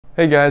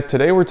Hey guys,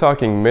 today we're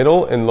talking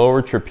middle and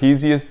lower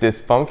trapezius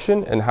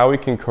dysfunction and how we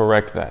can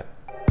correct that.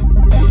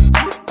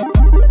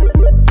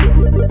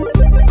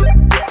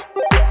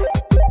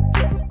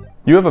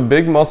 You have a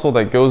big muscle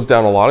that goes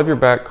down a lot of your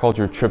back called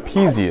your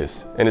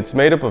trapezius, and it's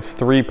made up of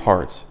three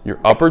parts: your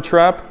upper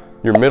trap,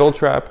 your middle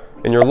trap,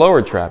 and your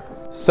lower trap.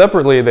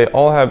 Separately, they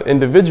all have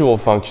individual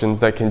functions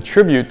that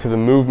contribute to the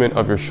movement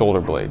of your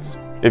shoulder blades.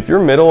 If your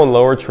middle and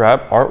lower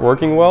trap aren't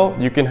working well,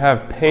 you can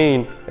have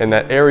pain in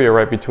that area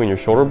right between your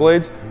shoulder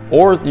blades,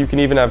 or you can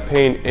even have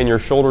pain in your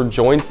shoulder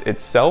joints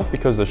itself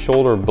because the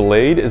shoulder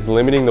blade is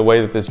limiting the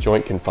way that this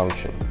joint can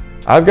function.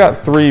 I've got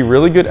three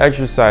really good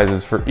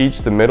exercises for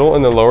each the middle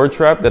and the lower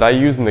trap that I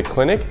use in the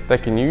clinic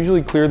that can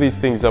usually clear these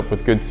things up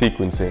with good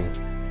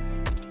sequencing.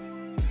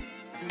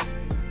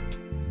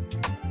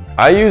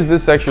 I use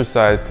this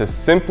exercise to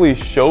simply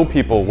show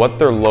people what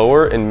their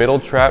lower and middle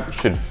trap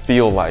should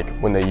feel like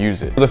when they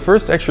use it. For the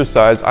first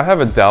exercise, I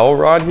have a dowel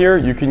rod here.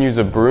 You can use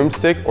a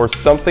broomstick or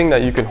something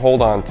that you can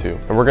hold on to.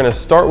 And we're gonna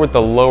start with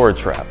the lower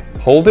trap.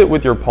 Hold it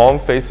with your palm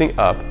facing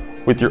up.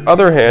 With your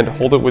other hand,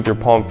 hold it with your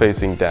palm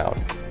facing down.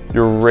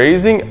 You're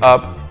raising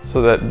up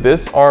so that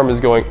this arm is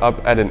going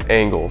up at an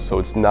angle. So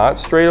it's not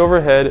straight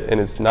overhead and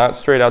it's not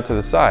straight out to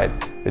the side.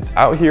 It's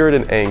out here at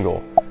an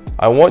angle.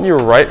 I want your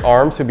right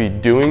arm to be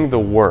doing the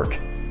work.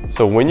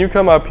 So when you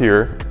come up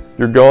here,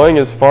 you're going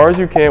as far as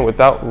you can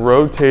without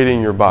rotating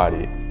your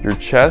body. Your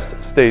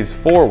chest stays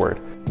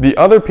forward. The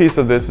other piece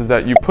of this is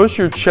that you push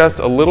your chest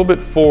a little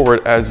bit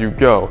forward as you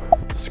go,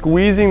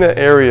 squeezing the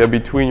area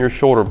between your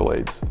shoulder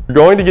blades. You're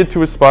going to get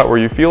to a spot where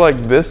you feel like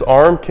this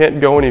arm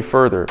can't go any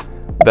further.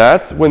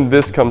 That's when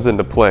this comes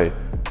into play.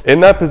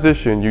 In that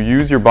position, you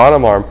use your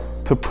bottom arm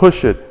to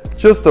push it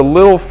just a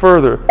little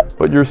further,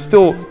 but you're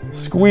still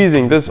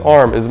squeezing this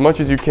arm as much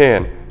as you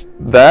can.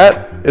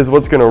 That is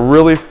what's gonna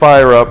really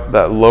fire up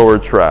that lower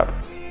trap.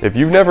 If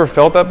you've never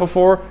felt that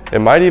before, it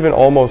might even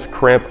almost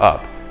cramp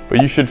up,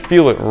 but you should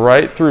feel it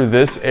right through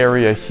this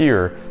area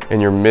here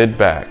in your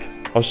mid-back.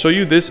 I'll show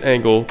you this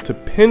angle to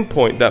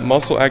pinpoint that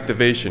muscle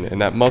activation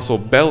and that muscle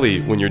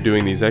belly when you're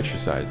doing these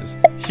exercises.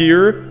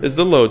 Here is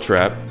the low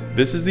trap.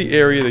 This is the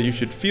area that you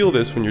should feel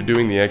this when you're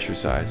doing the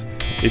exercise.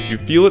 If you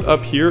feel it up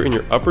here in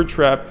your upper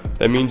trap,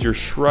 that means you're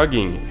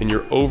shrugging and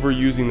you're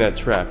overusing that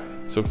trap.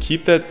 So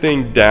keep that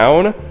thing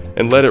down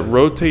and let it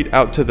rotate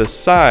out to the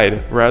side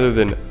rather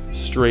than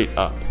straight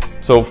up.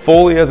 So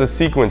fully as a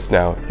sequence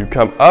now, you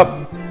come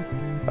up,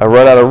 I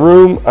run out of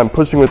room, I'm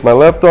pushing with my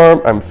left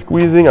arm, I'm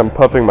squeezing, I'm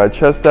puffing my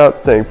chest out,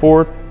 staying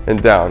forward,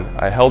 and down.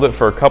 I held it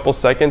for a couple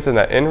seconds in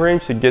that end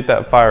range to get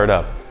that fired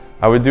up.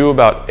 I would do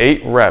about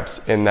 8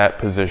 reps in that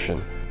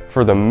position.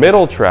 For the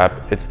middle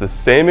trap, it's the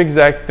same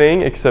exact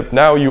thing, except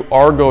now you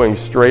are going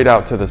straight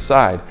out to the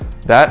side.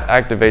 That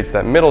activates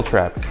that middle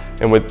trap.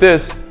 And with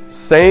this,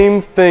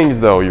 same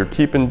things though. You're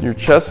keeping your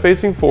chest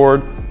facing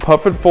forward,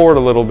 puff it forward a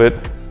little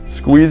bit,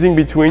 squeezing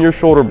between your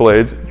shoulder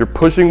blades. You're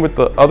pushing with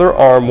the other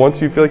arm.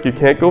 Once you feel like you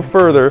can't go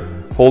further,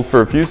 hold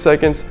for a few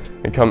seconds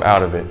and come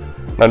out of it.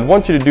 And I'd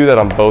want you to do that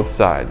on both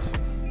sides.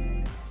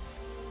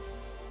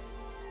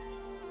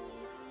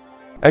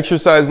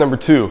 Exercise number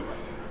 2.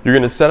 You're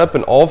gonna set up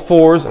in all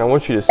fours and I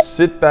want you to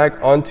sit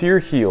back onto your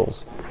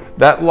heels.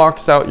 That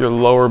locks out your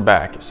lower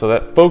back, so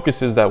that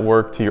focuses that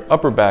work to your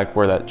upper back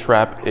where that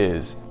trap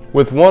is.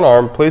 With one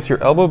arm, place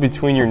your elbow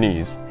between your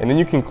knees, and then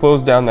you can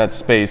close down that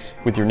space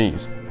with your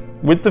knees.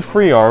 With the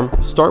free arm,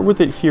 start with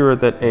it here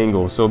at that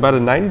angle, so about a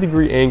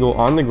 90-degree angle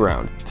on the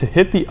ground. To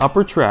hit the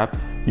upper trap,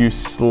 you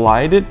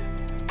slide it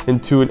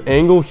into an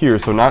angle here,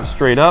 so not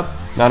straight up,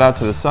 not out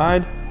to the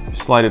side. You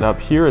slide it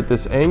up here at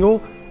this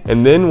angle,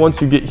 and then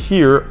once you get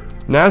here,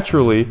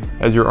 naturally,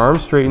 as your arm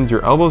straightens,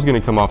 your elbow is going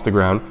to come off the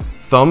ground,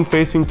 thumb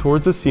facing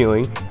towards the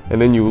ceiling, and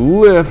then you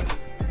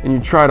lift and you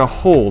try to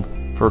hold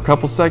for a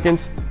couple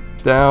seconds,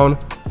 down,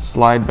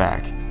 slide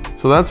back.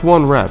 So that's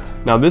 1 rep.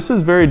 Now this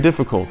is very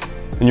difficult,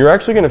 and you're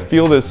actually going to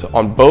feel this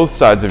on both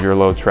sides of your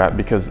low trap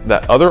because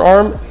that other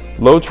arm,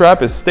 low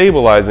trap, is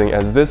stabilizing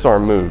as this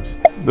arm moves.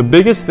 The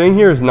biggest thing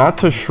here is not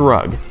to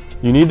shrug.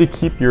 You need to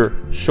keep your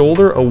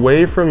shoulder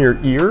away from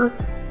your ear,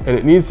 and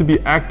it needs to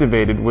be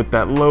activated with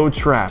that low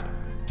trap.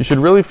 You should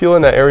really feel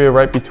in that area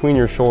right between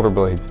your shoulder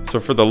blades.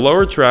 So for the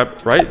lower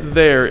trap, right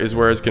there is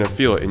where it's gonna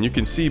feel it. And you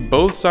can see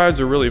both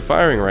sides are really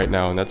firing right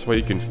now, and that's why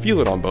you can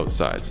feel it on both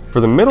sides. For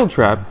the middle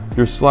trap,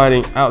 you're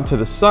sliding out to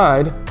the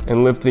side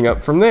and lifting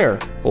up from there,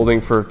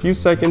 holding for a few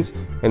seconds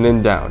and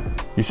then down.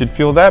 You should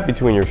feel that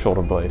between your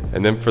shoulder blade.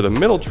 And then for the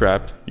middle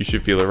trap, you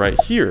should feel it right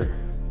here.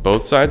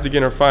 Both sides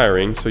again are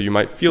firing, so you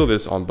might feel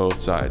this on both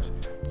sides.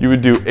 You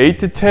would do 8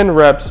 to 10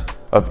 reps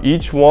of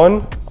each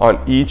one on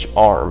each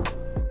arm.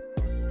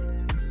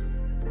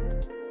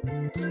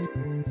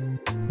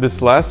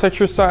 This last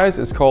exercise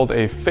is called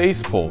a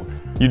face pull.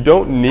 You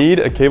don't need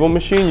a cable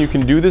machine, you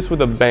can do this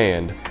with a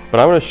band, but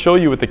I'm gonna show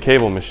you with the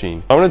cable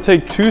machine. I'm gonna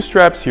take 2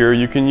 straps here.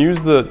 You can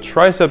use the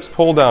triceps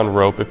pull down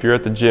rope if you're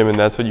at the gym and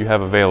that's what you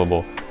have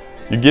available.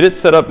 You get it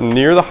set up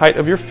near the height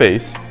of your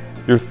face,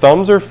 your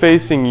thumbs are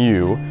facing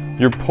you,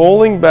 you're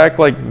pulling back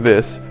like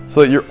this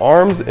so that your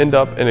arms end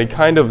up in a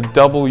kind of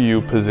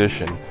W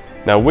position.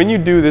 Now, when you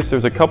do this,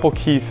 there's a couple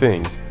key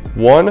things.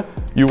 One,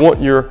 you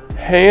want your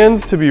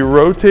hands to be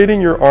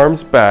rotating your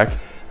arms back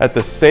at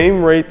the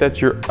same rate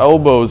that your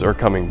elbows are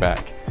coming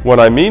back. What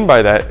I mean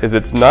by that is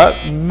it's not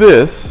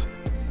this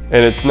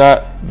and it's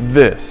not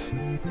this.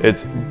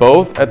 It's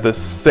both at the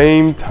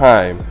same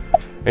time.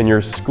 And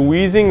you're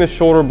squeezing the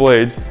shoulder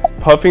blades,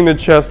 puffing the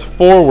chest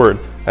forward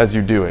as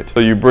you do it. So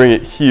you bring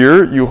it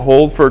here, you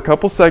hold for a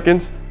couple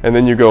seconds, and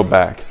then you go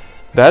back.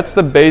 That's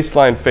the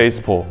baseline face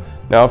pull.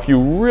 Now, if you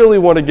really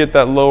want to get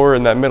that lower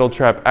and that middle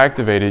trap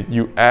activated,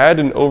 you add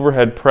an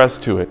overhead press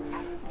to it.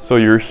 So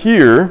you're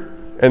here,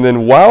 and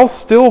then while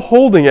still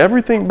holding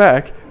everything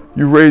back,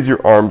 you raise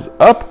your arms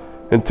up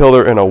until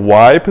they're in a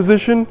Y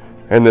position,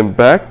 and then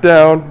back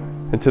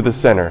down into the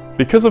center.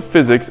 Because of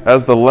physics,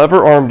 as the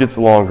lever arm gets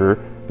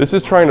longer, this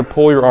is trying to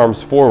pull your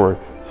arms forward.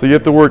 So you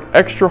have to work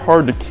extra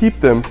hard to keep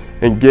them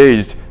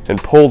engaged and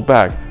pulled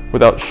back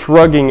without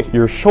shrugging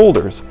your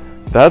shoulders.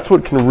 That's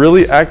what can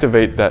really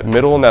activate that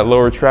middle and that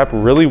lower trap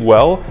really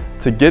well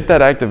to get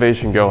that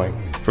activation going.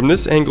 From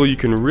this angle, you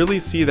can really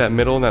see that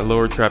middle and that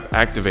lower trap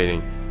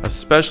activating,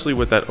 especially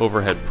with that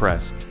overhead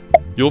press.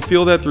 You'll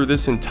feel that through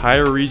this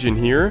entire region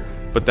here,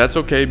 but that's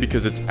okay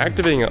because it's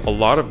activating a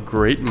lot of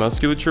great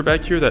musculature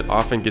back here that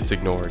often gets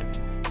ignored.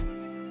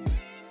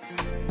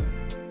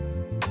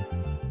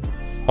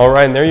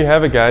 Alright, and there you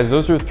have it, guys.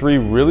 Those are 3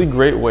 really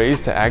great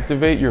ways to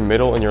activate your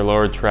middle and your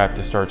lower trap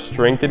to start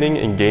strengthening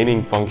and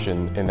gaining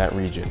function in that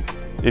region.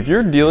 If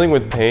you're dealing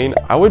with pain,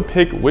 I would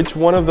pick which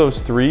one of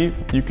those 3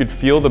 you could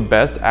feel the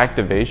best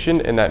activation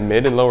in that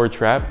mid and lower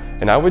trap,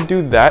 and I would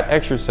do that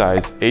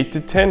exercise 8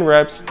 to 10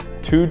 reps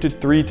 2 to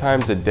 3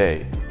 times a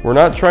day. We're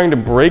not trying to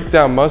break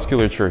down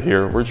musculature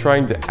here, we're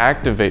trying to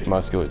activate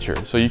musculature.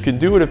 So you can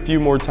do it a few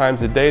more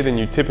times a day than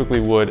you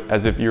typically would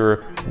as if you're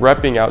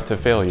repping out to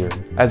failure.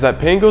 As that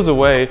pain goes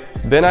away,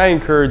 then I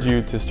encourage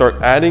you to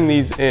start adding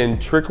these in,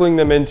 trickling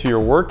them into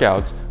your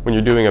workouts when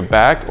you're doing a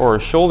back or a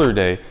shoulder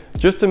day,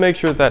 just to make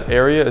sure that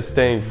area is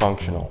staying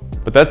functional.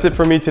 But that's it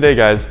for me today,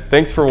 guys.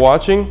 Thanks for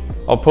watching.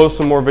 I'll post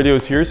some more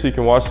videos here so you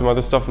can watch some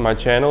other stuff on my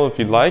channel if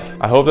you'd like.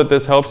 I hope that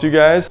this helps you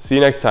guys. See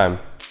you next time.